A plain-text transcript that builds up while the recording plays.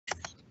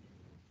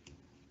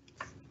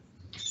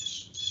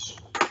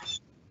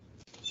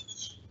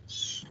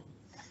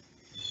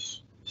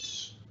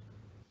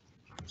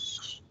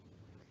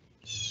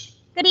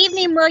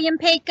evening, William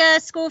Peka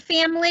School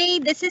family.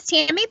 This is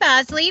Tammy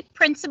Bosley,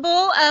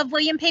 principal of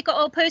William Peka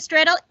Old Post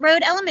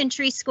Road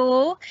Elementary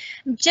School.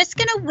 I'm just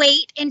going to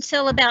wait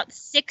until about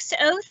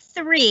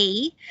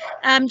 6:03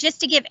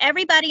 just to give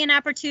everybody an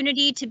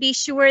opportunity to be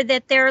sure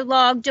that they're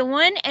logged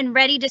on and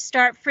ready to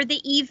start for the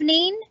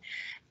evening.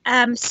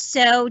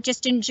 So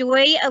just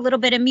enjoy a little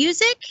bit of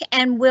music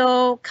and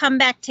we'll come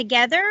back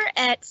together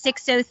at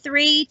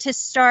 6:03 to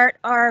start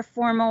our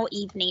formal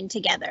evening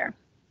together.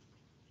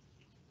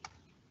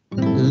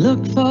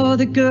 Look for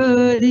the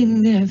good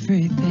in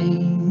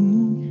everything.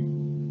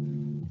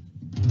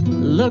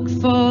 Look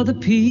for the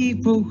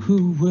people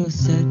who will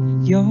set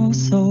your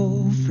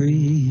soul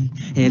free.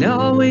 It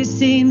always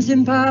seems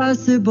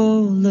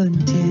impossible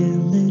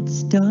until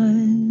it's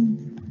done.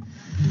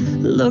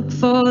 Look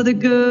for the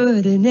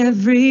good in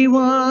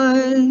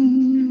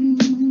everyone.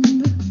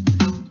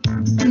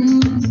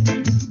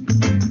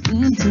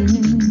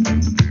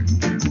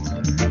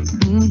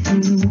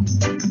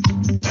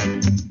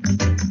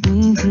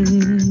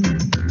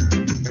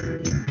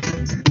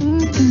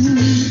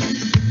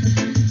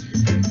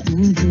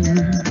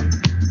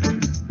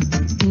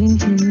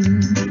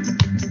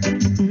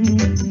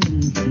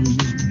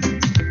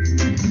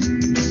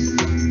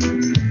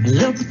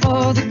 Look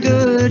for the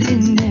good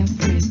in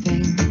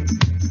everything.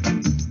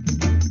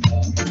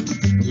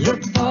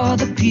 Look for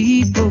the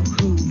people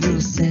who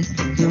will set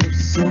your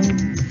soul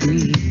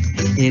free.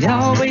 It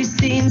always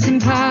seems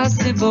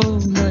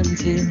impossible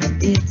until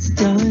it's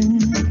done.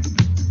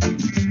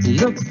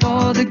 Look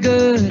for the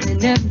good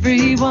in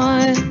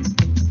everyone.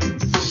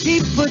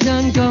 People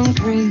done gone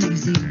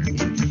crazy.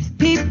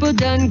 People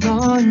done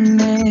gone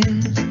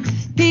mad.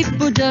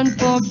 People done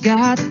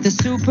forgot the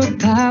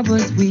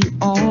superpowers we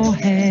all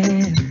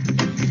have.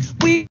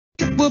 We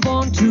were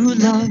born to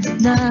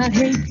love, not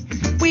hate.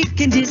 We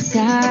can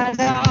decide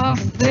our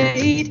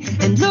fate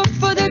and look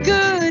for the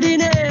good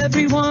in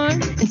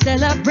everyone and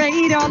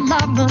celebrate all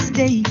our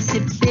mistakes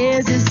if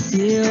there's a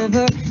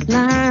silver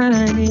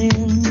lining.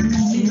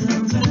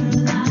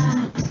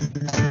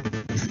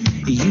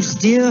 You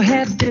still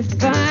have to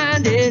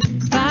find it,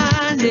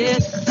 find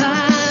it,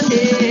 find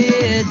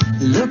it.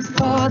 Look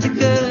for the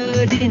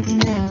good in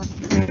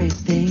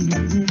everything.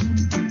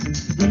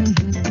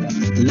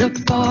 Look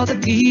for the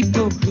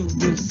people who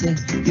will set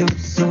your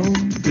soul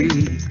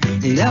free.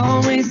 It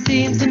always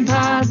seems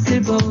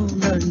impossible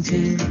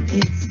until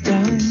it's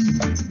done.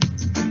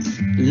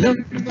 Look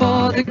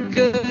for the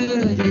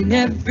good in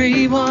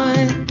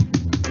everyone.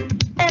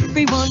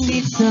 Everyone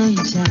needs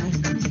sunshine.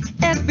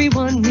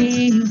 Everyone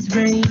needs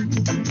rain.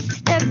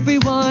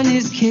 Everyone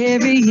is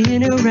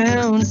carrying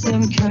around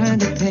some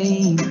kind of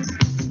pain.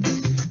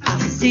 I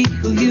see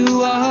who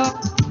you are.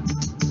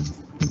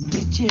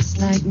 You're just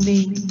like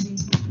me.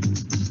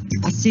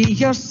 I see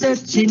you're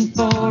searching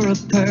for a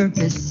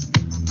purpose,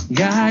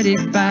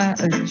 guided by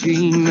a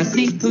dream. I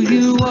see who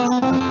you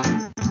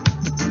are.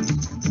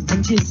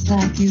 I'm just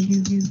like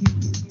you.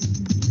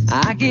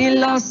 I get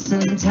lost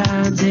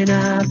sometimes and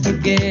I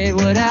forget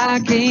what I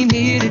came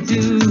here to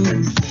do.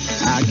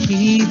 I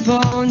keep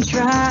on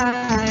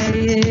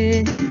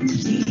trying.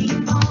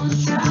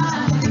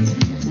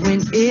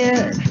 When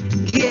it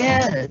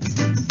gets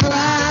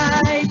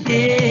frightening,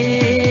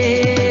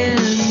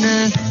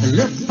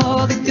 look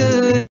for the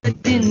good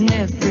in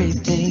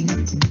everything.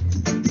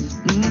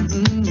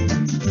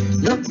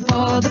 Look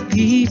for the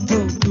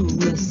people who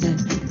will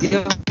set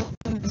your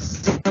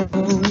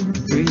soul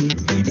free.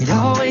 It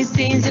always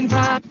seems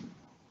impossible.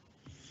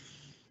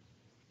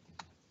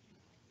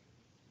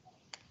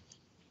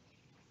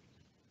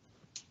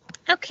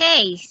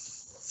 Okay,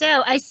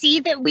 so I see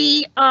that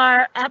we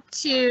are up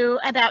to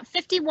about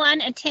 51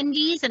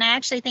 attendees, and I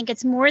actually think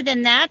it's more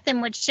than that than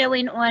what's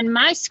showing on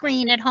my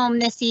screen at home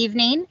this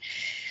evening.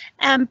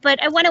 But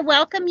I want to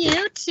welcome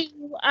you to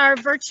our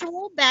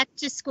virtual back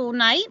to school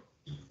night.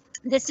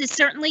 This is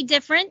certainly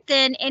different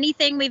than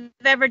anything we've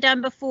ever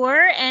done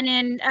before, and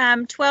in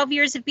 12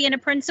 years of being a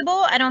principal,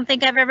 I don't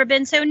think I've ever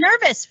been so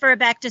nervous for a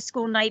back to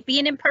school night.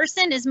 Being in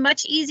person is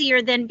much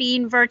easier than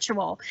being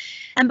virtual.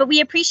 But we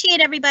appreciate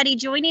everybody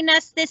joining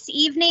us this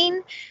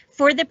evening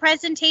for the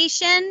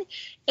presentation.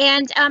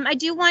 And I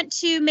do want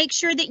to make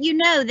sure that you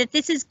know that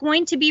this is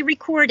going to be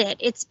recorded.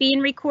 It's being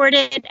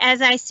recorded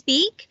as I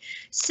speak.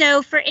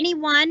 So for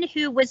anyone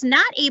who was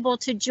not able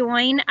to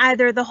join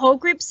either the whole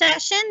group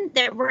session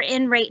that we're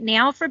in right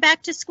now for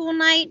back to school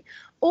night,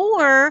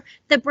 or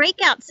the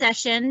breakout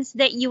sessions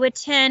that you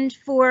attend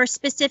for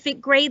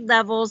specific grade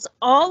levels,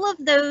 all of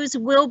those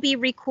will be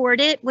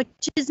recorded, which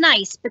is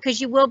nice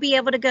because you will be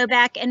able to go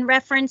back and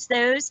reference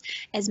those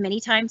as many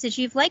times as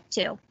you've liked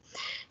to.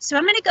 So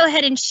I'm going to go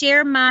ahead and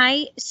share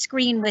my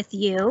screen with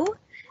you.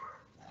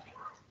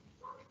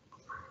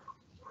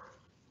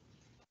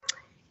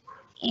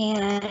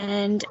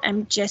 And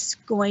I'm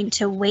just going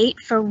to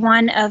wait for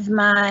one of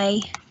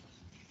my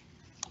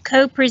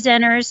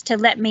co-presenters to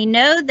let me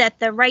know that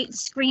the right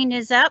screen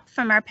is up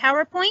from our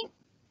PowerPoint.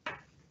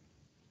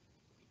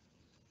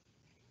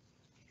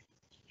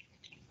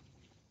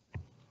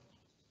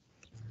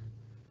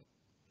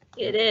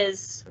 It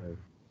is.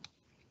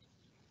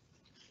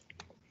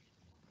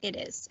 It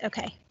is.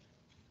 Okay.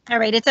 All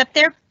right, it's up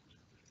there.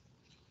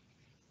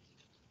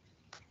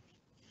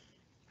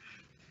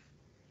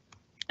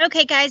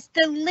 Okay, guys,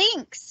 the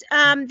links.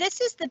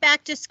 This is the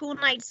back to school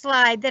night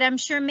slide that I'm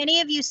sure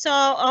many of you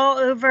saw all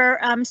over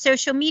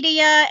social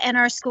media and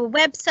our school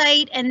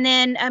website. And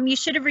then you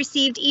should have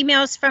received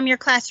emails from your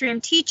classroom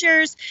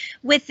teachers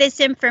with this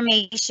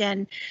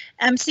information.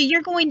 So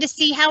you're going to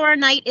see how our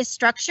night is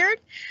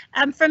structured.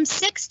 From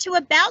 6 to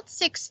about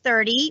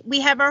 6:30, we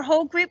have our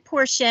whole group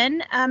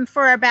portion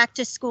for our back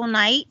to school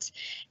night.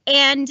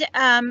 And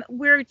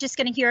we're just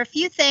going to hear a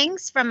few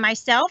things from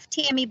myself,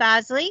 Tammy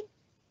Bosley.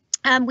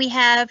 We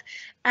have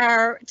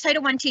our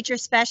Title I teacher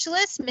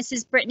specialist,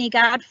 Mrs. Brittany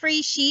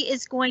Godfrey. She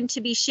is going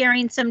to be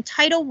sharing some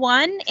Title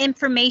I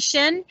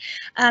information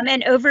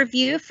and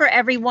overview for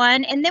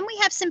everyone. And then we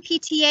have some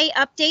PTA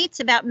updates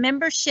about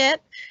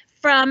membership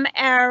from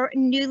our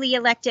newly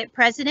elected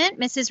president,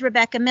 Mrs.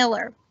 Rebecca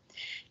Miller.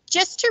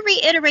 Just to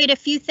reiterate a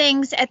few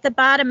things at the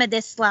bottom of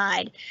this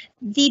slide,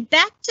 the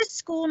back to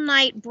school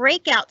night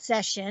breakout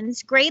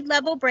sessions, grade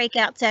level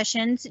breakout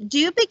sessions,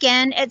 do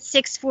begin at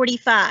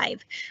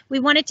 6:45.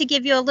 We wanted to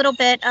give you a little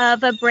bit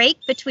of a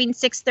break between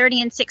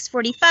 6:30 and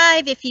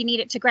 6:45 if you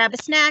needed to grab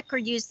a snack or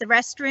use the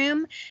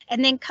restroom,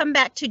 and then come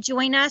back to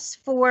join us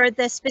for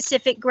the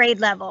specific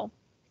grade level.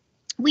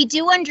 We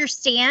do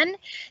understand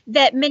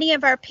that many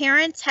of our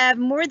parents have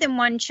more than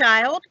one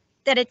child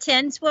that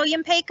attends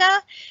William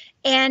Paca.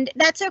 And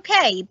that's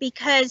okay,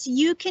 because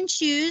you can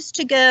choose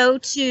to go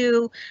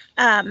to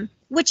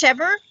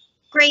whichever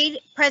grade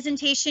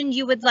presentation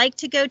you would like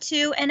to go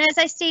to. And as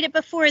I stated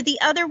before,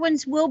 the other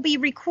ones will be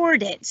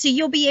recorded. So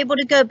you'll be able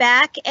to go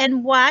back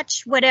and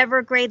watch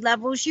whatever grade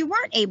levels you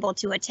weren't able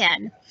to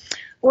attend.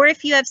 Or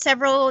if you have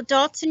several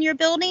adults in your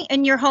building,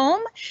 in your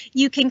home,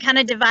 you can kind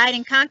of divide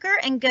and conquer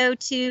and go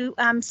to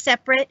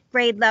separate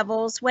grade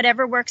levels,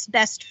 whatever works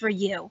best for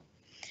you,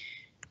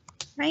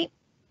 right?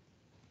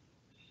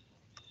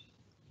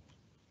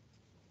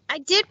 I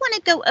did want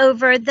to go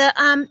over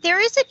there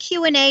is a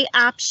Q&A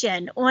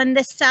option on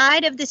the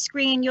side of the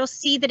screen. You'll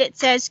see that it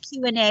says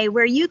Q&A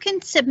where you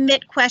can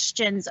submit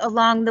questions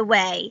along the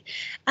way.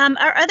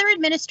 Our other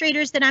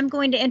administrators that I'm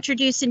going to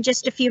introduce in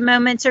just a few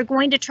moments are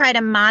going to try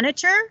to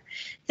monitor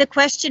the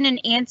question and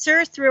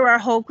answer through our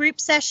whole group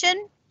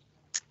session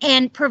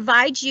and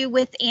provide you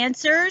with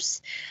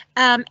answers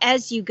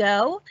as you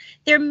go.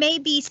 There may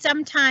be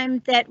some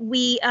time that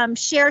we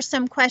share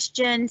some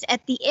questions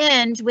at the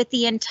end with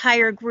the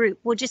entire group.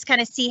 We'll just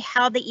kind of see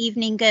how the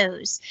evening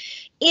goes.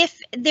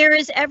 If there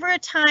is ever a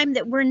time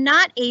that we're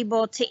not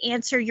able to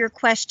answer your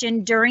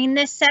question during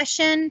this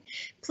session,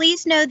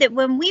 please know that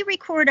when we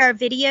record our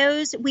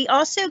videos, we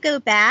also go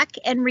back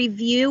and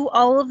review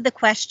all of the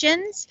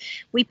questions.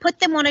 We put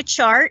them on a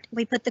chart.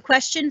 We put the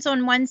questions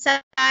on one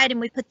side and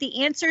we put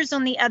the answers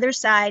on the other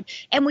side.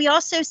 And we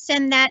also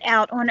send that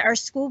out on our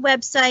school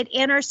website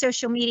and our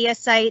social media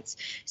sites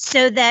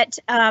so that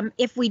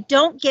if we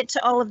don't get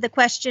to all of the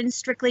questions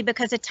strictly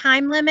because of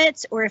time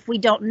limits, or if we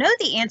don't know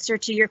the answer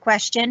to your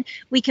question,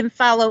 we can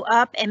follow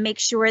up and make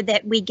sure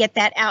that we get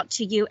that out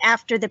to you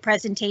after the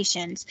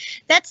presentations.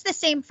 That's the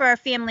same for our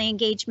family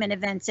engagement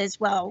events as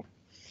well.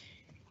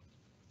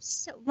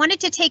 So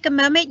wanted to take a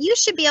moment. You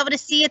should be able to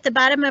see at the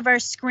bottom of our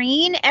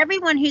screen,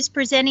 everyone who's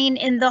presenting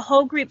in the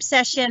whole group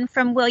session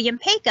from William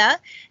Paca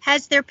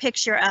has their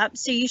picture up.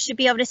 So you should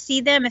be able to see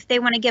them if they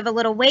want to give a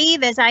little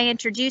wave as I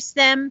introduce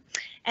them.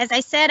 As I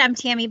said, I'm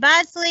Tammy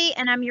Bosley,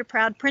 and I'm your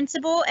proud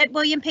principal at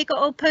William Paca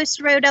Old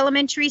Post Road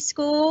Elementary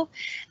School.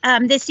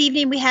 This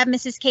evening we have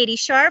Mrs. Katie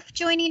Scharf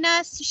joining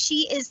us.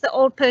 She is the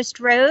Old Post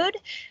Road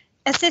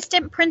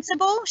assistant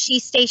principal.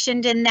 She's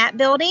stationed in that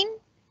building.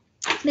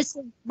 Mr.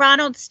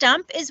 Ronald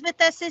Stump is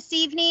with us this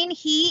evening.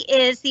 He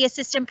is the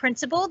assistant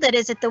principal that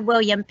is at the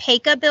William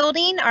Paca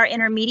building, our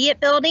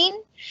intermediate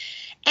building.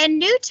 And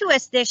new to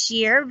us this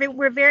year,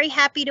 we're very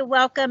happy to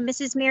welcome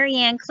Mrs. Mary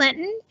Ann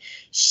Clinton.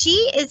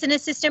 She is an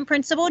assistant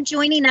principal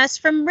joining us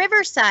from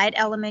Riverside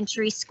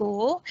Elementary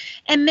School.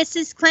 And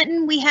Mrs.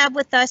 Clinton, we have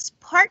with us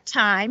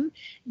part-time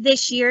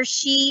this year.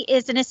 She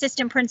is an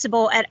assistant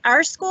principal at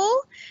our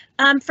school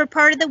for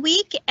part of the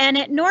week and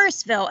at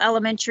Norrisville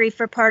Elementary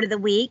for part of the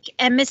week.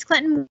 And Ms.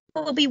 Clinton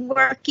will be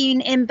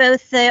working in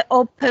both the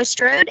Old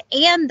Post Road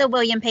and the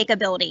William Paca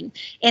building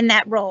in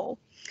that role.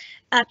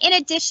 In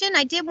addition,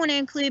 I did want to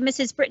include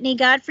Mrs. Brittany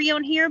Godfrey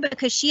on here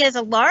because she has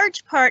a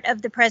large part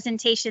of the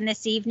presentation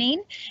this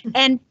evening.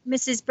 And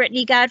Mrs.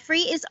 Brittany Godfrey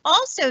is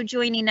also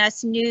joining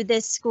us new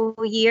this school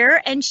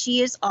year, and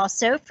she is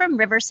also from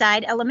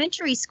Riverside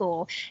Elementary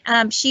School.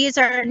 She is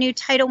our new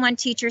Title I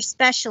teacher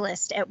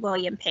specialist at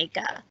William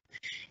Paca.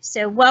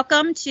 So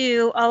welcome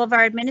to all of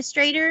our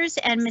administrators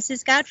and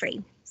Mrs.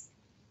 Godfrey.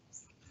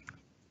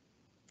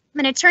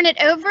 I'm going to turn it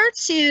over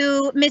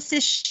to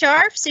Mrs.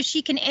 Scharf so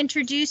she can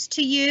introduce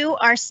to you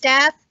our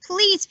staff.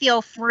 Please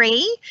feel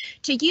free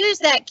to use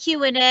that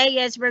Q&A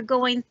as we're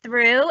going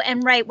through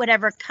and write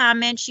whatever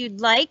comments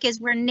you'd like as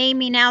we're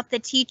naming out the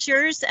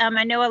teachers.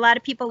 I know a lot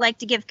of people like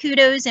to give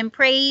kudos and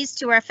praise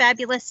to our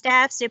fabulous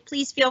staff, so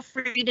please feel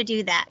free to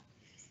do that.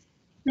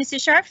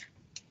 Mrs. Scharf?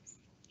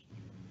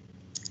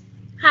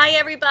 Hi,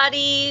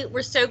 everybody.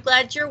 We're so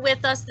glad you're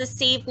with us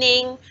this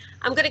evening.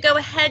 I'm going to go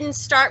ahead and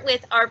start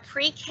with our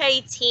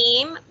pre-K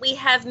team. We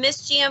have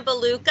Miss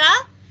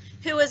Giambaluca,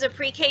 who is a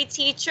pre-K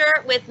teacher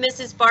with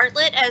Mrs.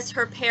 Bartlett as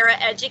her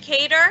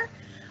para-educator.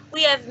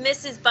 We have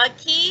Mrs.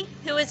 Budke,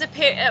 who is a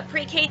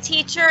pre-K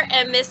teacher,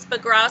 and Miss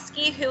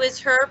Bogroski, who is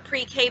her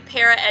pre-K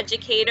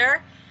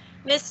para-educator.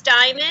 Miss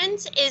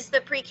Diamond is the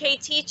pre-K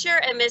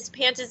teacher, and Miss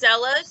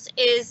Pantazellos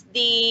is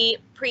the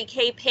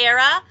pre-K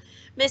para.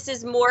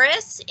 Mrs.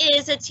 Morris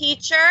is a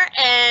teacher,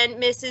 and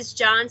Mrs.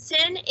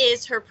 Johnson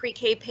is her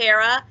pre-K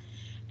para.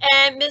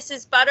 And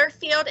Mrs.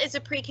 Butterfield is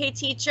a pre-K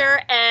teacher,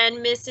 and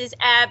Mrs.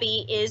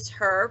 Abby is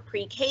her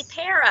pre-K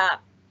para.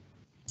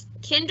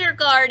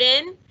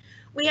 Kindergarten,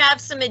 we have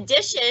some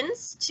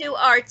additions to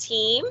our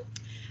team.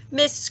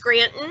 Miss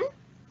Scranton,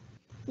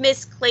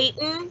 Miss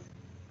Clayton,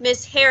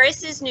 Miss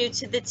Harris is new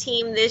to the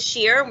team this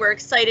year. We're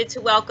excited to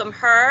welcome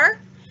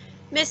her.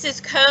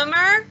 Mrs.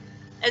 Comer,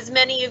 as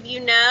many of you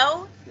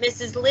know,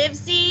 Mrs.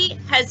 Livesey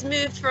has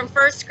moved from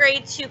first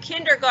grade to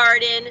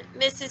kindergarten.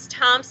 Mrs.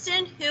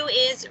 Thompson, who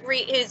is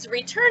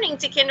returning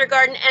to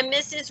kindergarten, and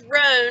Mrs.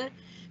 Roan,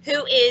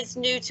 who is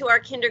new to our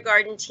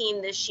kindergarten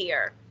team this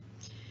year.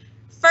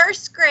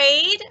 First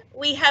grade,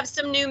 we have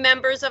some new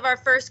members of our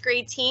first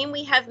grade team.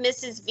 We have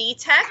Mrs.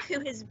 Vitek,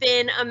 who has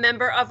been a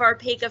member of our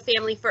Peka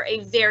family for a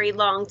very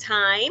long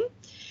time.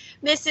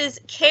 Mrs.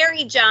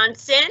 Carrie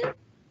Johnson,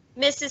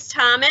 Mrs.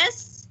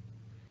 Thomas,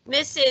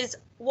 Mrs.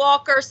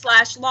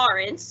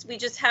 Walker/Lawrence. We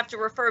just have to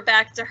refer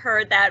back to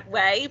her that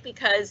way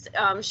because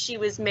she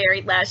was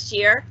married last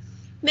year.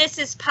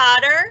 Mrs.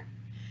 Potter.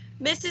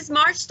 Mrs.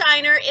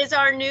 Marsteiner is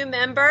our new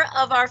member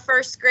of our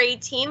first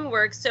grade team.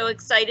 We're so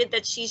excited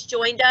that she's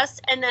joined us.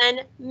 And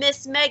then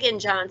Miss Megan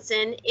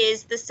Johnson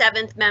is the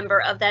 7th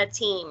member of that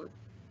team.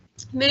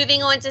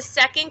 Moving on to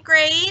second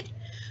grade,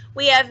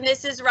 we have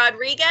Mrs.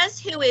 Rodriguez,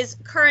 who is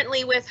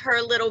currently with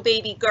her little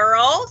baby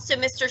girl. So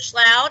Mr.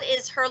 Schloud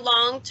is her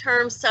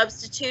long-term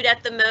substitute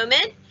at the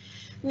moment.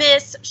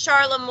 Miss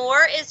Charla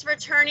Moore is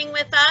returning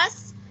with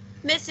us.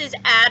 Mrs.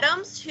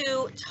 Adams,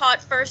 who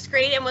taught first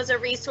grade and was a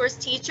resource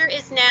teacher,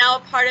 is now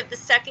a part of the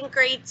second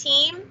grade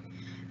team.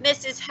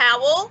 Mrs.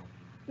 Howell,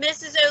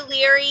 Mrs.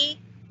 O'Leary,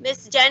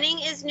 Miss Denning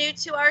is new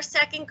to our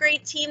second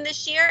grade team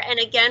this year. And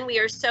again, we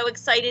are so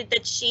excited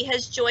that she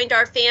has joined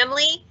our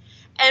family.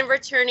 And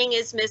returning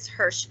is Miss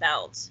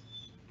Hirschfeld.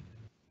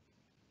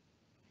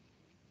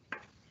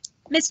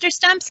 Mr.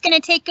 Stump's going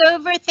to take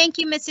over. Thank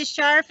you, Mrs.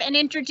 Scharf, and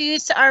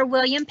introduce our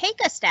William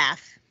Peka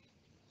staff.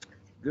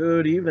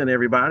 Good evening,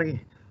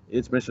 everybody.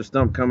 It's Mr.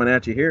 Stump coming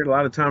at you here. A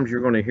lot of times you're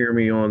going to hear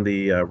me on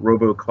the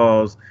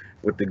robocalls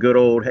with the good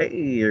old,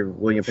 hey,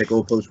 William Peka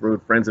Old Post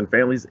Road friends and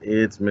families.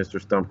 It's Mr.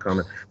 Stump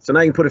coming. So now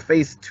you can put a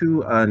face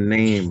to a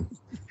name.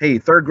 Hey,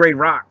 third grade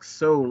rocks.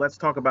 So let's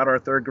talk about our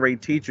third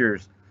grade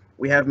teachers.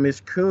 We have Miss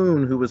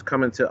Kuhn, who is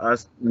coming to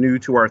us new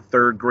to our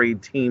third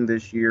grade team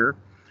this year.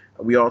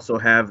 We also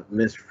have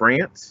Miss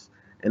France.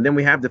 And then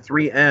we have the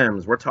 3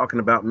 M's. We're talking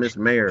about Miss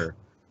Mayer,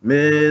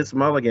 Miss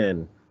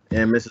Mulligan,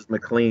 and Mrs.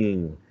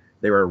 McLean.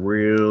 They were a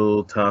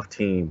real tough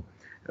team.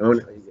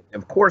 And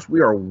of course,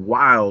 we are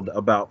wild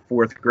about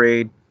 4th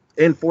grade.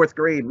 In 4th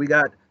grade, we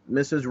got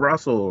Mrs.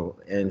 Russell,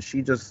 and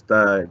she just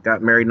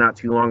got married not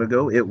too long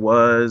ago. It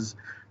was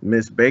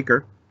Miss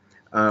Baker.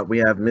 We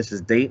have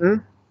Mrs.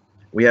 Dayton.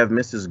 We have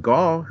Mrs.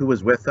 Gall, who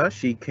was with us.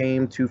 She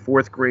came to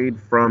 4th grade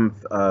from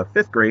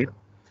 5th grade.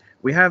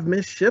 We have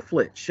Miss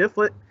Shiflett.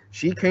 Shiflett,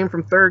 she came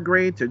from 3rd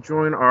grade to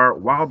join our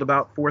Wild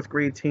About 4th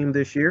grade team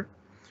this year.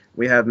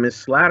 We have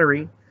Miss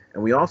Slattery,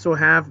 and we also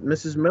have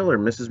Mrs. Miller.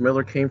 Mrs.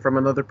 Miller came from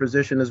another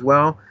position as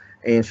well,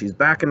 and she's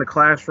back in the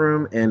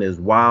classroom and is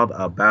Wild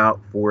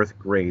About 4th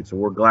grade. So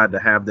we're glad to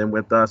have them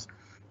with us.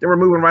 Then we're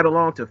moving right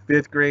along to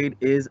 5th grade.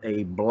 Is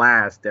a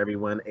blast,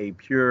 everyone, a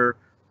pure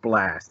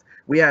blast.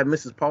 We have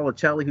Mrs.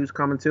 Paulicelli, who's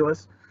coming to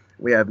us.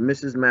 We have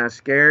Mrs.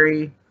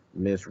 Mascari.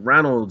 Miss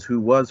Reynolds, who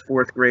was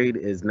 4th grade,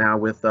 is now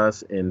with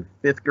us in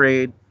 5th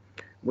grade.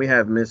 We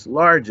have Miss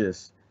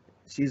Largess.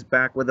 She's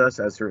back with us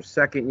as her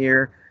 2nd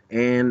year.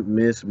 And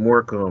Miss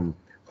Morcom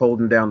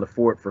holding down the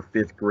fort for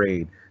 5th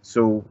grade.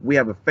 So we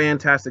have a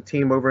fantastic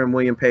team over in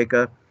William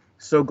Peka.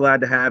 So glad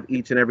to have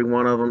each and every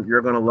one of them.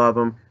 You're going to love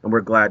them, and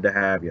we're glad to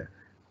have you.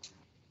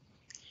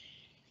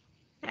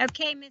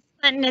 Okay, Ms.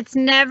 Clinton, it's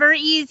never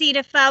easy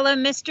to follow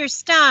Mr.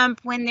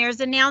 Stump when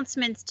there's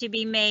announcements to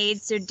be made,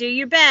 so do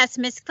your best.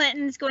 Ms.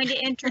 Clinton's going to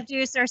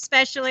introduce our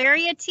special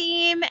area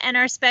team and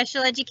our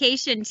special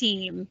education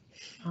team.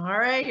 All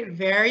right,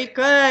 very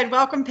good.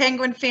 Welcome,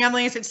 Penguin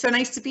families. It's so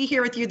nice to be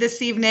here with you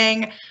this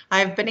evening.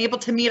 I've been able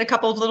to meet a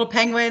couple of little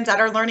penguins at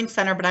our Learning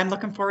Center, but I'm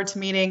looking forward to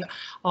meeting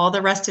all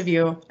the rest of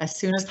you as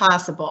soon as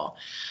possible.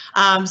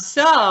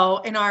 So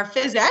in our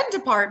phys ed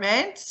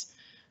department,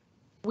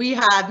 we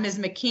have Ms.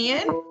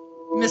 McKeon,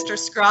 Mr.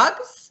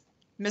 Scruggs,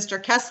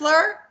 Mr.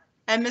 Kessler,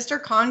 and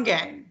Mr.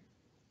 Congan.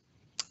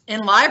 In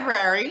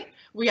library,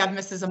 we have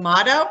Mrs.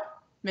 Amato,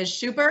 Ms.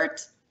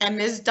 Schubert, and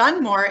Ms.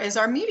 Dunmore is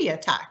our media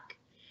tech.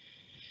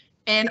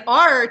 In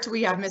art,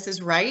 we have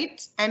Mrs.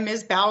 Wright and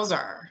Ms.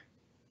 Bowser.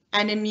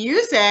 And in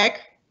music,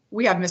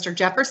 We have Mr.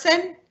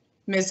 Jefferson,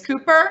 Ms.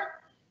 Cooper,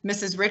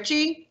 Mrs.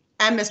 Ritchie,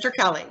 and Mr.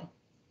 Kelly.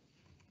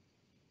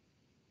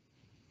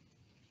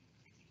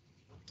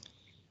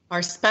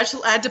 Our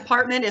special ed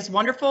department is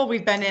wonderful.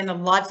 We've been in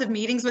lots of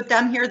meetings with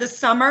them here this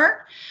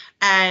summer,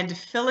 and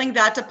filling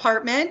that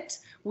department,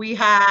 we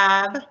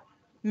have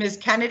Ms.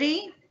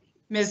 Kennedy,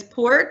 Ms.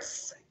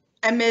 Ports,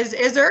 and Ms.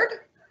 Izzard.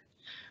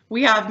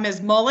 We have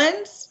Ms.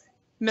 Mullins,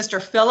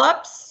 Mr.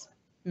 Phillips,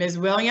 Ms.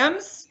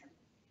 Williams,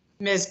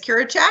 Ms.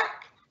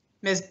 Kurachek,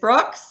 Ms.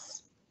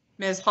 Brooks,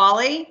 Ms.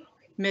 Hawley,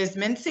 Ms.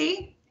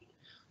 Mincy.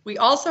 We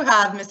also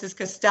have Mrs.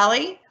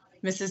 Costelli,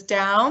 Mrs.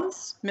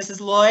 Downs, Mrs.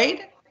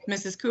 Lloyd,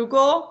 Mrs.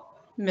 Kugel,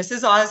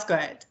 Mrs.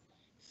 Osgood.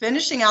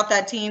 Finishing out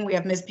that team, we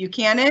have Ms.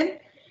 Buchanan,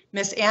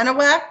 Ms.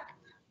 Anawek,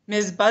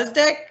 Ms.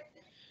 Busdick,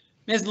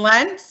 Ms.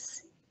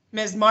 Lentz,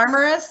 Ms.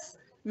 Marmaris,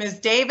 Ms.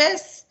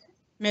 Davis,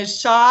 Ms.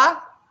 Shaw,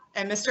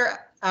 and Mr.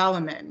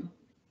 Alleman.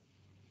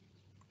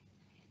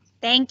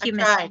 Thank you,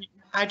 Ms.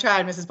 I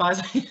tried, Mrs.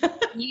 Bosley.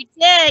 You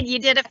did. You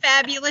did a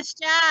fabulous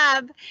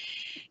job.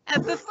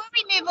 Before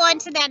we move on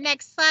to that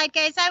next slide,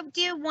 guys, I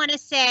do want to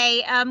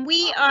say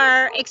we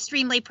are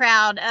extremely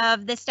proud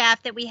of the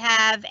staff that we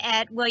have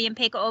at William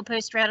Paco Old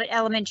Post Road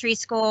Elementary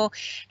School.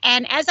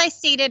 And as I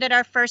stated at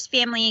our first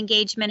family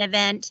engagement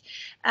event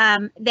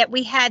that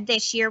we had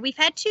this year, we've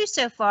had 2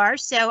 so far.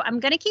 So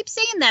I'm going to keep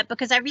saying that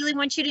because I really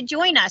want you to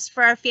join us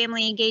for our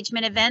family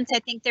engagement events. I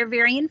think they're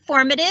very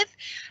informative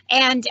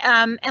and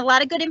a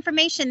lot of good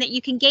information that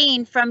you can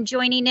gain from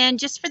joining in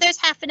just for those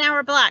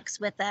half-an-hour blocks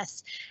with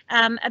us.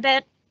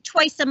 About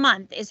twice a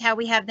month is how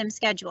we have them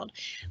scheduled.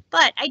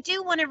 But I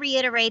do want to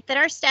reiterate that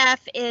our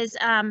staff is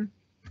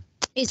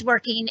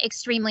working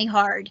extremely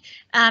hard.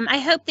 I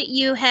hope that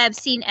you have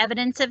seen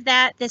evidence of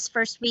that this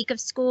first week of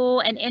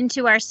school and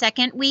into our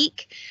second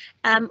week.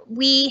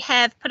 We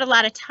have put a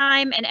lot of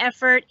time and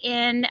effort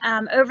in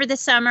over the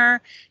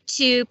summer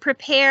to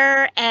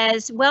prepare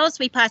as well as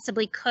we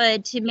possibly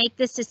could to make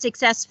this a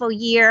successful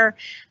year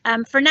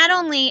for not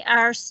only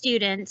our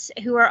students,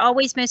 who are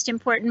always most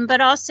important,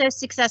 but also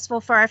successful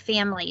for our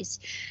families.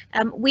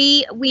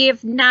 We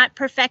have not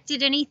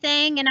perfected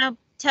anything, and I'll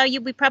tell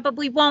you, we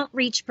probably won't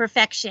reach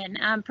perfection.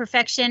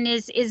 Perfection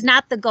is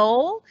not the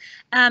goal.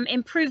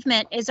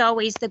 Improvement is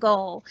always the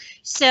goal.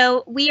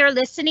 So we are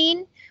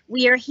listening.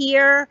 We are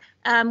here.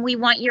 We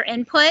want your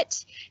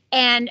input,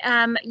 and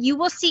you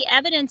will see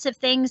evidence of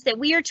things that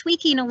we are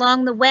tweaking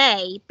along the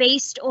way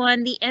based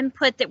on the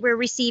input that we're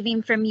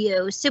receiving from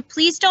you. So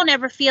please don't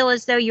ever feel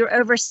as though you're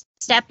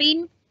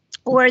overstepping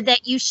or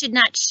that you should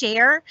not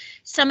share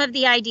some of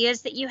the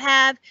ideas that you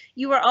have.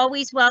 You are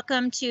always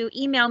welcome to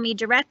email me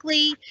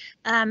directly,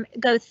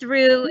 go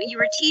through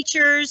your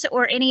teachers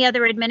or any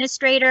other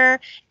administrator,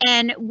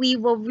 and we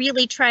will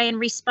really try and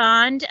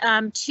respond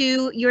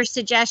to your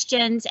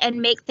suggestions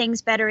and make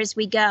things better as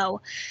we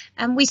go.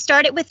 We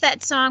started with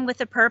that song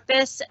with a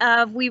purpose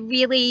of we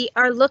really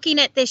are looking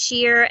at this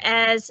year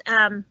as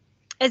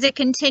a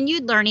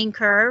continued learning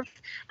curve.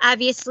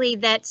 Obviously,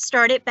 that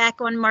started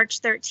back on March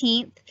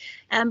 13th,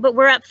 but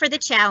we're up for the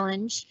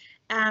challenge.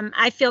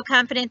 I feel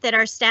confident that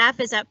our staff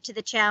is up to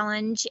the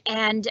challenge,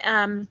 and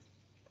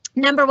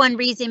number one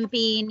reason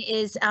being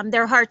is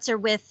their hearts are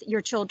with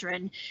your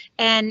children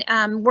and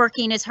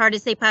working as hard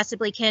as they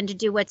possibly can to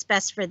do what's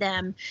best for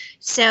them.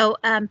 So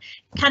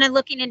kind of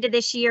looking into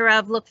this year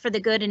of look for the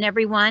good in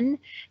everyone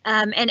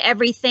and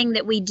everything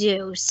that we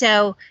do.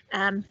 So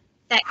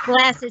that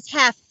glass is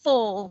half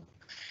full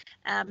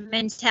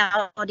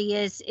mentality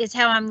is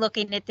how I'm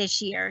looking at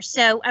this year.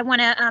 So I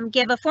want to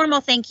give a formal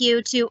thank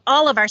you to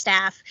all of our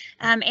staff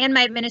and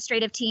my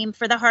administrative team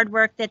for the hard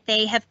work that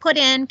they have put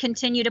in,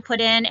 continue to put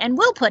in, and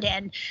will put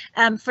in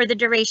for the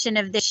duration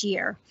of this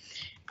year.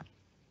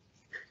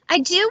 I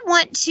do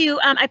want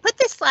to, I put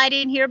this slide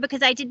in here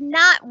because I did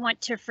not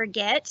want to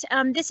forget.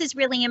 This is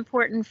really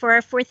important for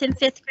our 4th and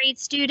 5th grade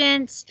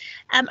students.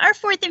 Our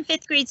 4th and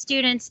 5th grade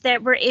students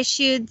that were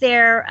issued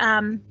their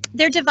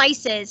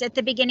devices at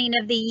the beginning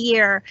of the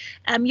year.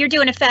 You're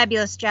doing a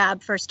fabulous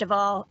job, first of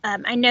all.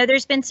 I know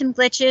there's been some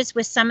glitches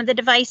with some of the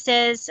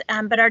devices,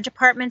 but our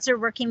departments are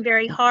working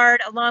very hard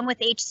along with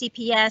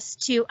HCPS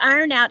to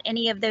iron out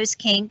any of those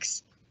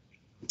kinks.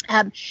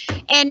 And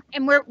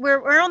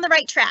we're on the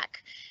right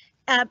track.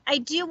 I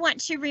do want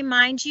to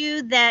remind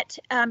you that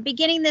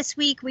beginning this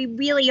week, we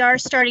really are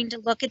starting to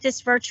look at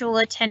this virtual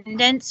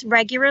attendance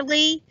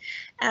regularly.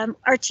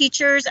 Our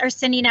teachers are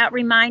sending out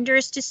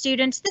reminders to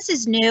students. This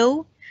is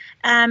new.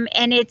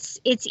 And it's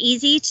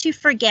easy to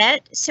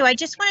forget. So I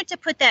just wanted to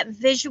put that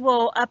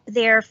visual up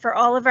there for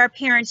all of our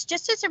parents,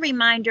 just as a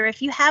reminder,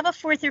 if you have a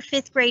 4th or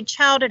 5th grade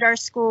child at our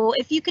school,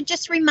 if you could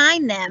just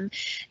remind them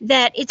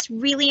that it's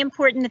really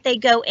important that they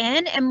go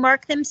in and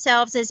mark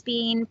themselves as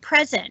being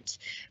present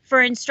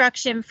for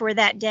instruction for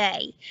that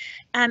day.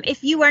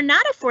 If you are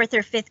not a 4th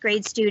or 5th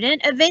grade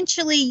student,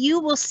 eventually you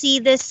will see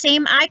this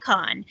same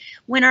icon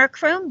when our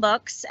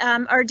Chromebooks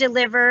are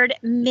delivered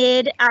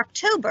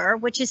mid-October,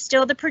 which is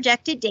still the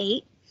projected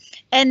date.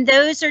 and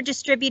those are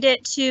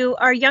distributed to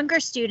our younger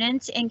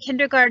students in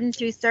kindergarten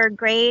through 3rd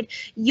grade.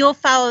 You'll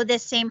follow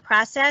this same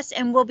process,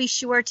 and we'll be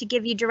sure to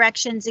give you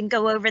directions and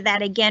go over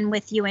that again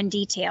with you in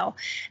detail.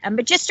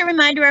 But just a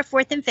reminder, our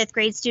 4th and 5th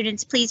grade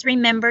students, please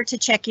remember to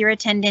check your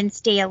attendance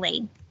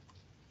daily.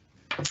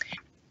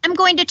 I'm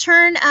going to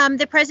turn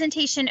the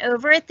presentation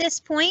over at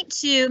this point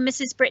to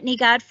Mrs. Brittany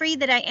Godfrey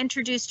that I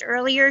introduced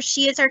earlier.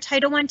 She is our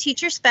Title I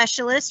teacher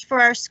specialist for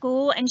our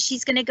school, and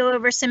she's going to go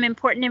over some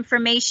important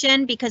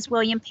information because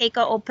William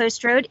Paca Old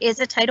Post Road is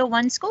a Title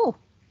I school.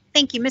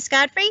 Thank you, Ms.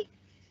 Godfrey.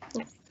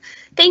 Yes.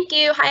 Thank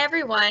you. Hi,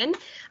 everyone.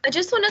 I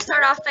just want to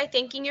start off by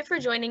thanking you for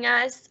joining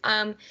us.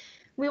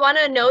 We want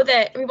you to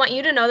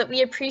know that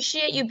we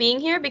appreciate you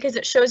being here because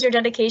it shows your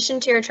dedication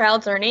to your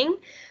child's learning.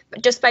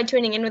 Just by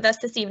tuning in with us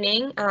this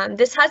evening.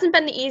 This hasn't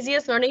been the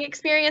easiest learning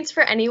experience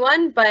for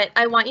anyone, but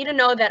I want you to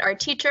know that our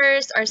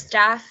teachers, our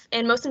staff,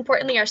 and most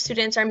importantly, our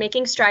students are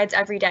making strides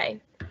every day.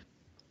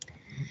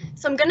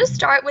 So I'm going to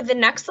start with the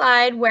next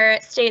slide where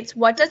it states,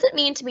 what does it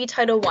mean to be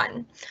Title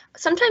I?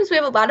 Sometimes we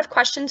have a lot of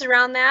questions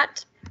around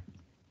that.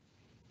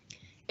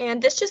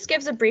 And this just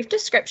gives a brief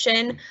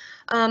description.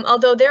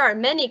 Although there are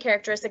many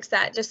characteristics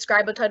that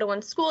describe a Title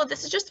I school,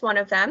 this is just one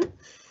of them.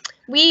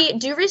 We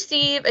do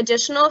receive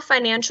additional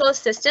financial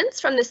assistance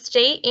from the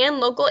state and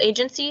local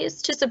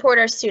agencies to support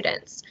our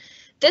students.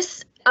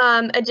 This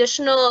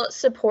additional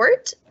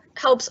support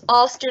helps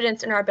all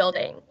students in our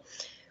building.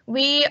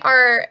 We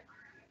are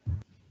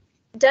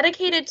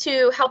dedicated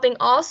to helping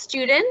all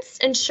students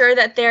ensure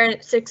that they're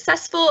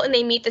successful and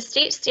they meet the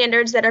state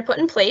standards that are put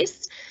in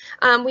place.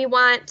 We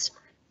want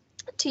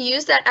to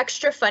use that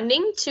extra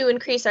funding to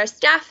increase our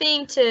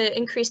staffing, to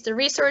increase the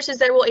resources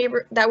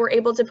that we're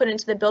able to put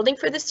into the building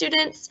for the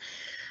students.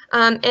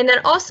 And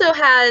that also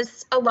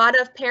has a lot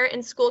of parent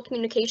and school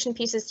communication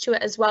pieces to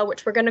it as well,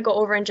 which we're going to go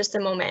over in just a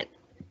moment.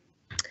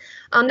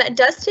 That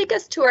does take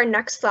us to our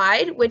next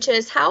slide, which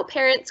is how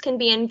parents can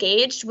be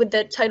engaged with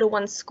the Title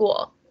I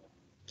school.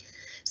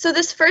 So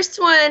this first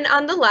one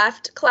on the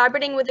left,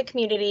 collaborating with the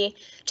community,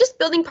 just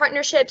building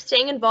partnerships,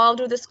 staying involved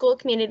with the school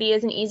community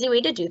is an easy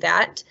way to do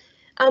that.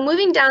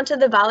 Moving down to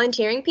the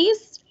volunteering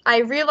piece, I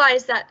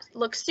realize that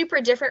looks super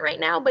different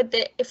right now, but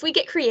if we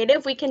get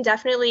creative, we can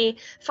definitely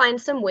find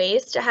some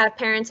ways to have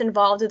parents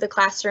involved with the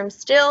classroom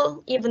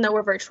still, even though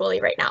we're virtually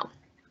right now.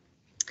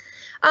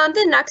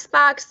 The next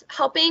box,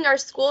 helping our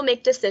school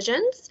make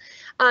decisions.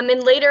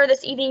 And later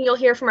this evening, you'll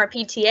hear from our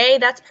PTA,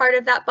 that's part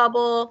of that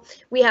bubble.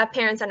 We have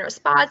parents on our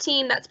SPA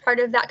team, that's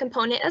part of that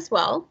component as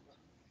well.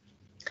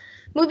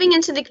 Moving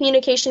into the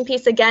communication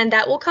piece again,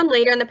 that will come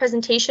later in the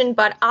presentation,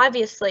 but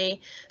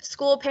obviously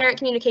school parent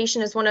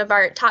communication is one of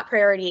our top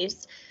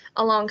priorities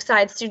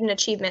alongside student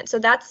achievement. So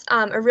that's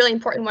a really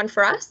important one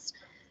for us.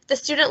 The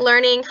student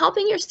learning,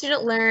 helping your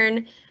student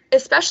learn,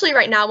 especially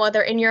right now while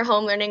they're in your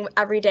home learning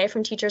every day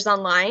from teachers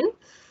online.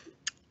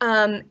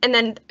 And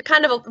then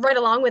kind of right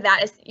along with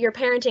that is your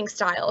parenting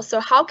style. So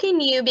how can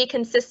you be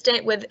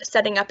consistent with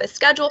setting up a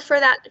schedule for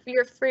that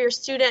for your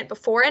student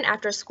before and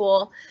after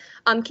school,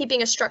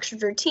 keeping a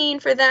structured routine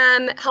for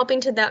them, helping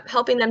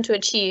them to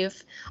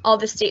achieve all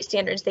the state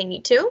standards they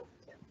need to.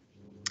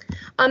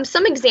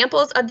 Some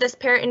examples of this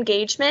parent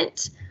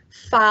engagement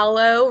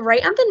follow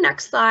right on the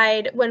next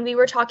slide when we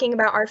were talking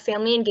about our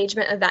family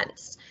engagement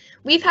events.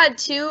 We've had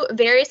 2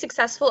 very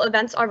successful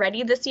events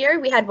already this year.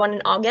 We had one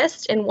in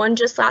August and one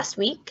just last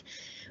week.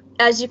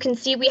 As you can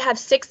see, we have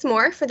 6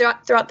 more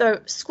throughout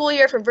the school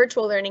year for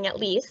virtual learning at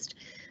least.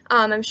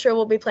 I'm sure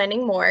we'll be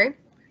planning more.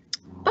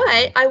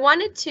 But I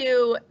wanted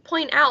to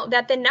point out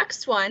that the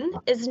next one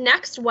is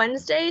next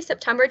Wednesday,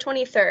 September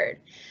 23rd.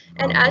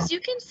 And as you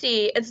can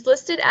see, it's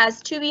listed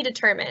as to be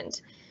determined.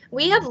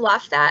 We have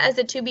left that as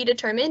a to be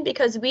determined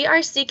because we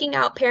are seeking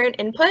out parent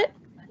input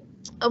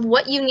of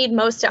what you need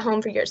most at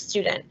home for your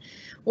student.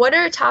 What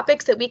are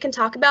topics that we can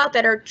talk about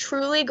that are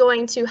truly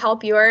going to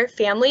help your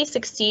family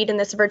succeed in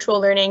this virtual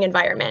learning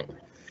environment?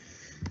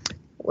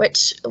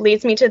 Which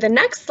leads me to the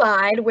next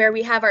slide where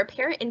we have our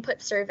parent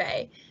input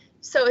survey.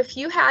 So if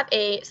you have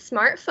a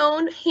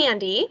smartphone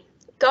handy,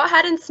 go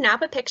ahead and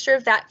snap a picture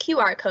of that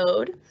QR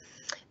code.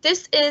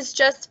 This is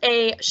just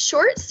a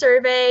short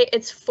survey.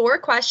 It's 4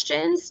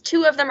 questions.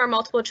 2 of them are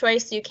multiple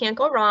choice, so you can't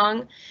go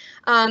wrong.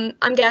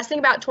 I'm guessing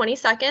about 20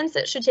 seconds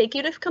it should take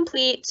you to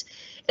complete.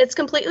 It's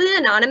completely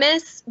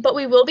anonymous, but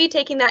we will be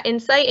taking that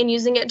insight and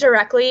using it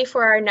directly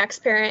for our next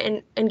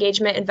parent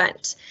engagement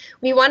event.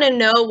 We want to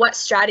know what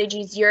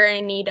strategies you're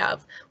in need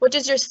of. What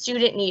does your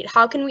student need?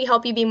 How can we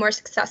help you be more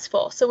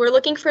successful? So we're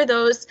looking for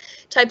those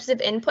types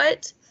of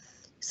input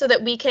so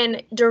that we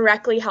can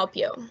directly help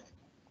you.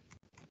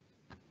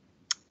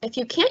 If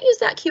you can't use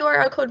that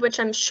QR code, which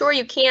I'm sure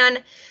you can,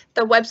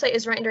 the website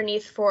is right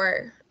underneath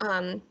for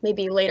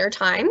maybe later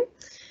time.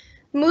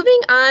 Moving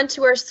on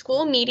to our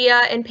school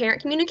media and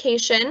parent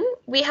communication,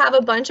 we have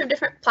a bunch of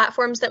different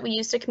platforms that we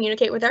use to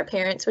communicate with our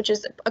parents, which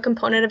is a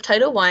component of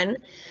Title I.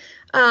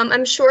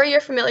 I'm sure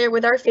you're familiar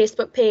with our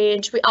Facebook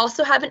page. We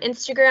also have an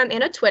Instagram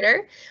and a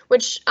Twitter,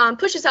 which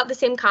pushes out the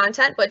same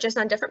content, but just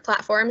on different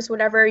platforms,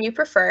 whatever you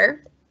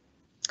prefer.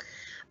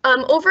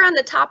 Over on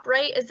the top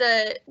right is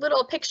a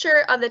little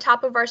picture of the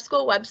top of our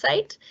school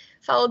website,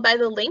 followed by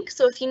the link.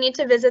 So if you need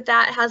to visit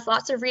that, it has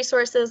lots of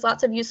resources,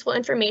 lots of useful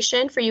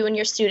information for you and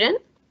your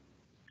student.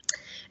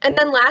 And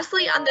then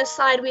lastly, on this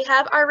side, we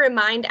have our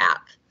Remind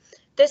app.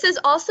 This is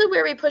also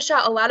where we push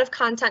out a lot of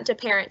content to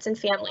parents and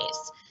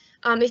families.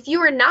 If you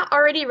are not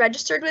already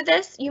registered with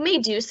this, you may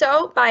do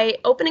so by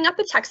opening up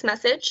a text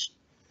message,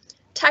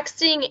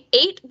 texting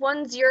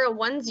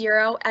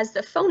 81010 as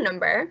the phone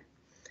number,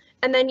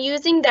 and then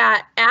using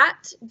that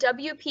at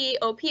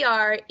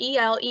WPOPRELEM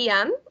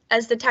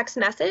as the text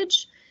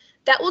message.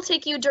 That will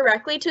take you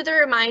directly to the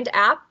Remind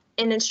app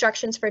and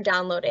instructions for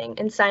downloading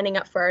and signing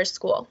up for our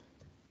school.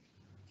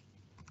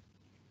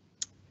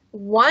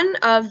 One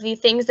of the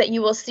things that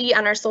you will see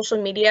on our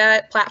social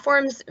media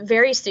platforms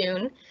very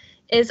soon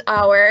is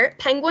our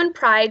Penguin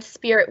Pride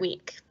Spirit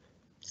Week.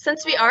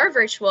 Since we are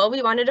virtual,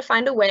 we wanted to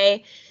find a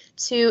way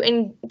to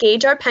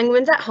engage our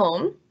penguins at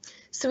home.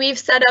 So we've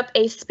set up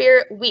a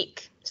Spirit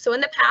Week. So in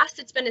the past,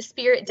 it's been a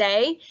Spirit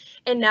Day,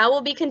 and now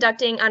we'll be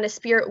conducting on a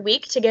Spirit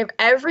Week to give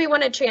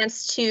everyone a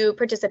chance to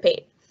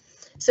participate.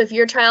 So if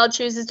your child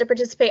chooses to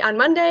participate on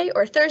Monday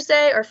or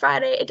Thursday or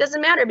Friday, it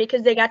doesn't matter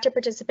because they got to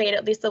participate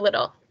at least a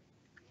little.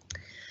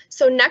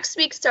 So next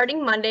week,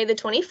 starting Monday, the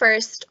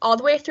 21st, all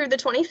the way through the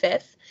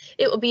 25th,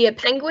 it will be a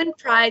Penguin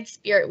Pride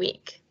Spirit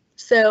Week.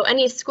 So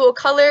any school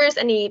colors,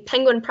 any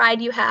Penguin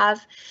Pride you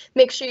have,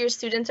 make sure your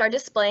students are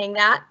displaying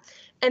that.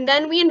 And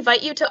then we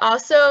invite you to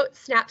also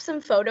snap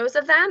some photos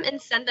of them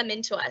and send them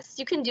in to us.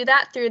 You can do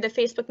that through the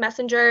Facebook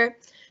Messenger,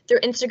 through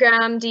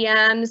Instagram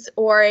DMs,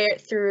 or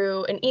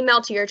through an email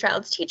to your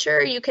child's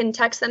teacher. You can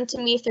text them to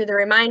me through the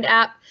Remind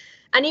app,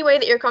 any way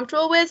that you're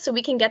comfortable with, so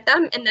we can get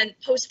them and then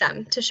post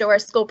them to show our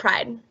school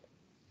pride.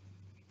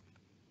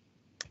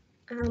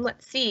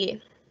 Let's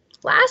see.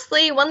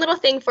 Lastly, one little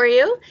thing for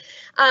you.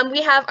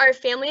 We have our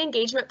family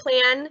engagement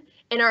plan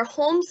and our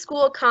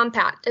homeschool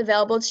compact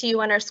available to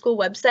you on our school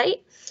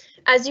website.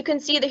 As you can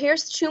see,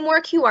 here's 2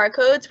 more QR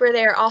codes where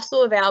they are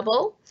also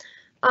available.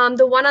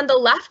 The one on the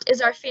left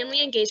is our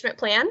family engagement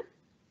plan.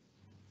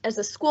 As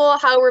a school,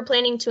 how we're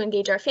planning to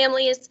engage our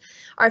families,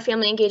 our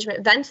family engagement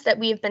events that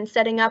we've been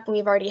setting up and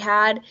we've already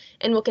had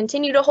and will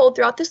continue to hold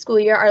throughout the school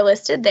year are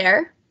listed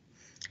there.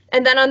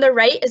 And then on the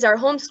right is our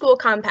homeschool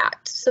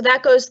compact. So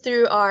that goes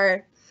through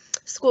our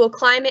school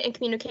climate and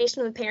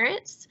communication with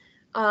parents,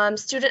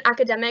 student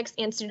academics,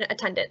 and student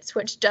attendance,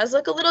 which does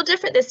look a little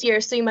different this year,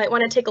 so you might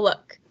want to take a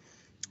look.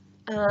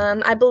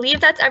 I believe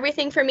that's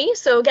everything for me.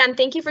 So again,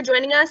 thank you for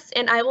joining us,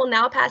 and I will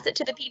now pass it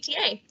to the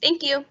PTA.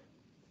 Thank you.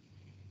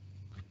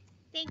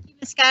 Thank you,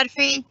 Ms.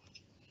 Godfrey.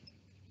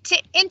 To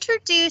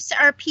introduce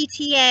our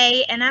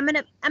PTA, and I'm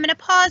gonna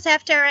pause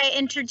after I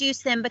introduce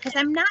them because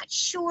I'm not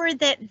sure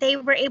that they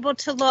were able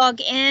to log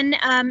in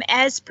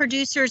as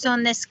producers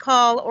on this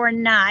call or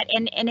not.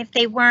 And if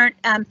they weren't,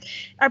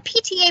 our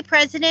PTA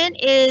president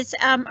is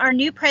our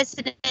new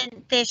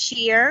president this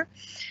year.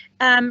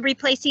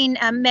 Replacing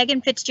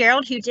Megan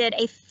Fitzgerald, who did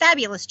a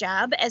fabulous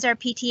job as our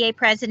PTA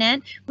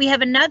president. We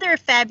have another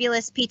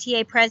fabulous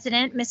PTA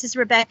president, Mrs.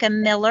 Rebecca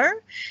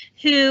Miller,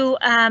 who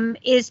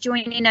is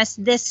joining us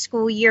this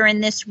school year in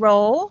this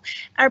role.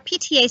 Our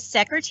PTA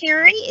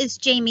secretary is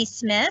Jamie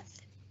Smith.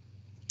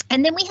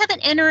 And then we have an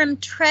interim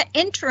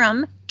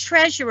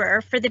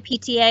treasurer for the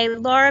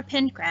PTA, Laura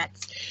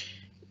Penkratz.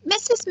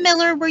 Mrs.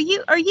 Miller,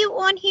 are you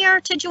on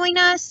here to join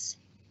us?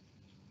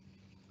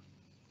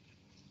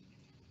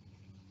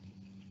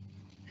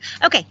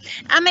 Okay,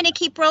 I'm going to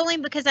keep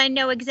rolling because I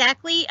know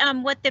exactly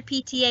what the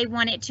PTA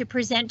wanted to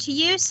present to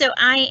you. So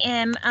I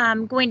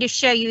am going to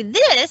show you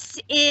this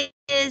is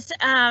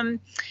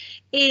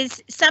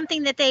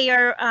something that they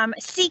are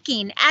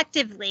seeking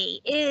actively,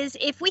 is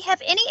if we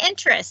have any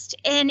interest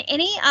in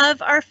any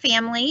of our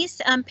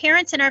families,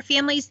 parents in our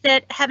families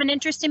that have an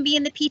interest in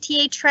being the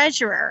PTA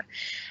treasurer.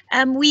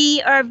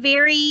 We are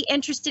very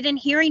interested in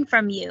hearing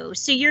from you.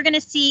 So you're going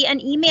to see an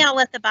email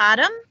at the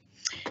bottom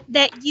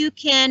that you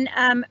can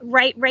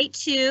write right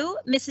to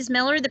Mrs.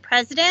 Miller, the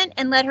president,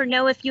 and let her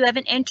know if you have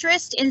an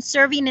interest in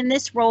serving in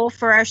this role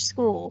for our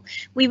school.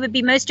 We would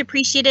be most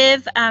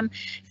appreciative.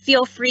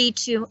 Feel free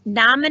to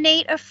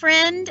nominate a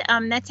friend.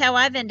 That's how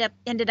I've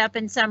ended up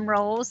in some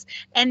roles.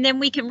 And then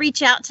we can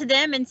reach out to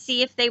them and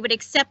see if they would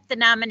accept the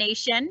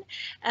nomination.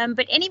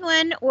 But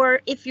anyone,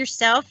 or if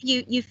yourself,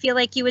 you feel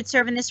like you would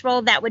serve in this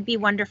role, that would be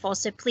wonderful.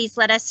 So please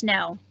let us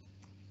know.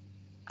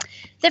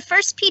 The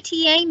first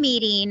PTA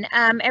meeting,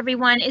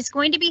 everyone, is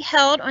going to be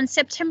held on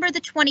September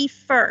the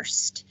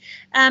 21st.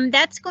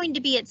 That's going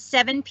to be at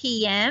 7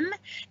 p.m.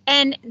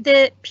 and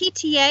the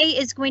PTA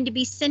is going to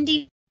be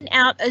sending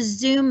out a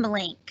Zoom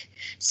link.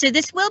 So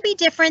this will be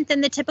different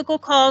than the typical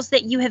calls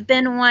that you have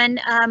been on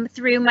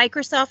through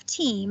Microsoft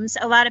Teams.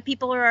 A lot of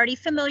people are already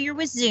familiar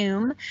with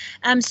Zoom.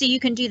 So you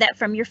can do that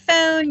from your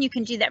phone, you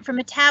can do that from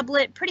a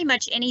tablet, pretty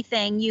much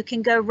anything. You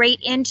can go right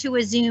into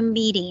a Zoom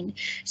meeting.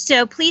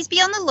 So please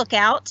be on the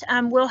lookout.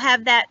 We'll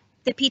have that.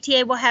 The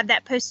PTA will have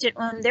that posted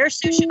on their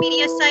social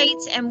media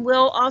sites, and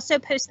we'll also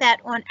post that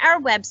on our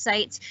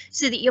websites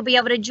so that you'll be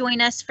able to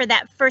join us for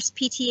that first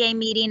PTA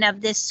meeting of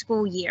this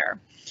school year.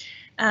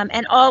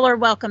 and all are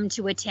welcome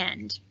to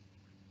attend.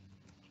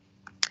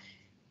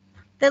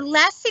 The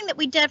last thing that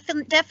we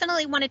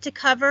definitely wanted to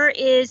cover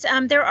is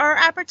there are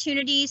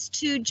opportunities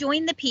to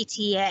join the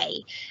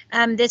PTA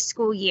this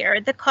school year.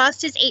 The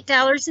cost is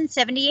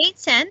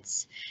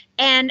 $8.78,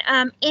 and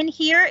in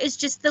here is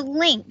just the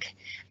link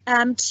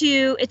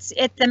it's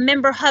at the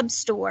Member Hub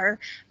store.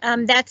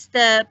 That's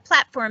the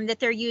platform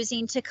that they're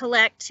using to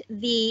collect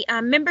the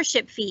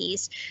membership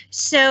fees.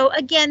 So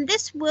again,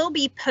 this will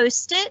be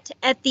posted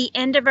at the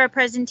end of our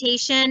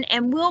presentation,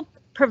 and we'll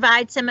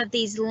provide some of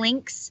these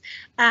links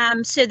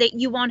so that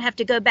you won't have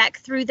to go back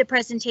through the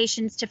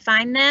presentations to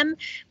find them.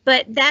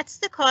 But that's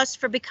the cost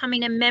for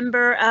becoming a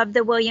member of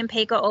the William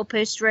Paco Old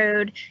Post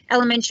Road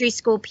Elementary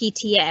School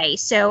PTA.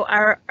 So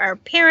our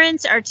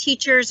parents, our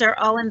teachers are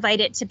all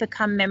invited to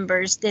become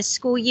members this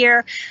school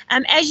year.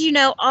 As you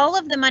know, all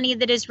of the money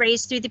that is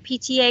raised through the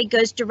PTA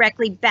goes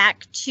directly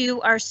back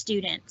to our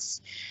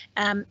students.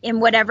 In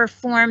whatever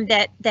form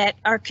that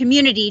our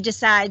community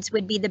decides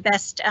would be the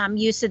best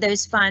use of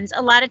those funds.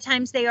 A lot of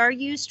times they are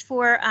used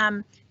for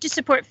to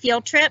support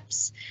field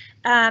trips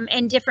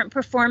and different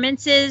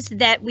performances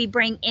that we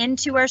bring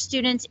into our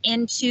students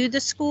into the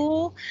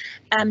school.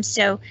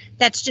 So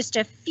that's just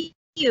a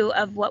few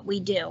of what we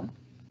do.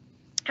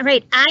 All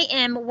right, I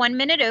am 1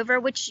 minute over,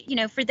 which, you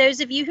know, for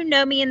those of you who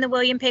know me in the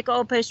William Paco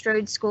Old Post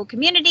Road School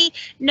community,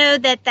 know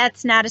that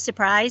that's not a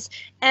surprise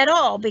at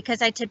all,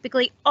 because I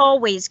typically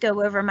always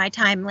go over my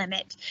time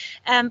limit.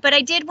 But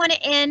I did want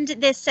to end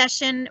this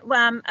session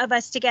of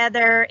us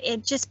together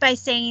just by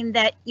saying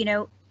that, you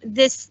know,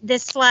 this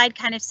slide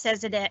kind of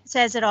says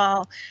it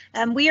all.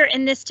 We are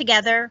in this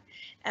together.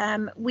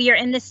 We are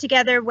in this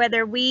together,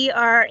 whether we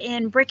are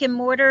in brick and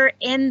mortar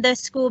in the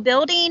school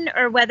building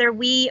or whether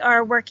we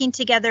are working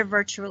together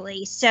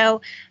virtually.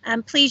 So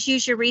please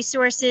use your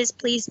resources.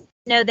 Please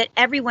know that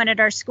everyone at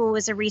our school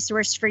is a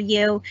resource for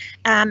you,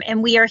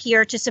 and we are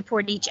here to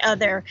support each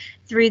other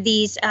through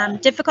these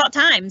difficult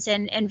times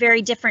and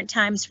very different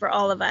times for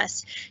all of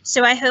us.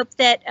 So I hope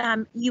that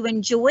you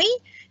enjoy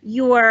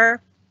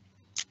your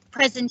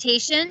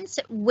presentations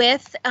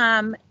with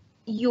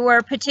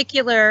your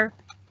particular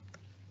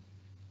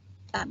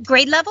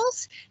grade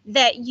levels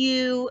that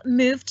you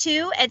move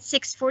to at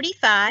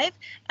 6:45.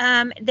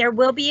 There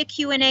will be a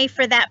Q&A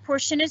for that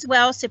portion as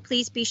well, so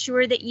please be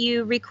sure that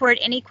you record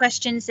any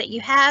questions that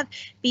you have.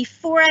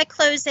 Before I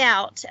close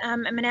out,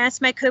 I'm going to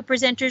ask my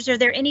co-presenters, are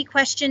there any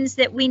questions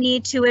that we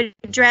need to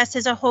address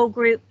as a whole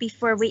group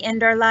before we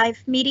end our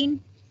live meeting?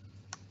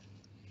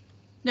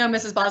 No,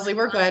 Mrs. Bosley,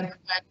 we're good.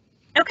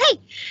 Okay.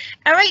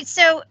 All right.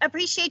 So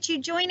appreciate you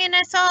joining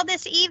us all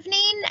this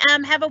evening.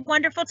 Have a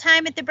wonderful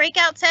time at the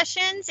breakout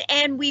sessions,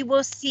 and we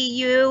will see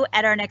you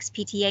at our next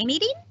PTA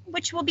meeting,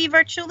 which will be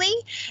virtually,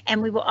 and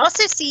we will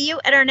also see you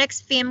at our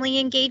next family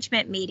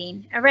engagement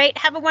meeting. All right.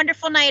 Have a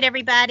wonderful night,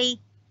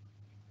 everybody.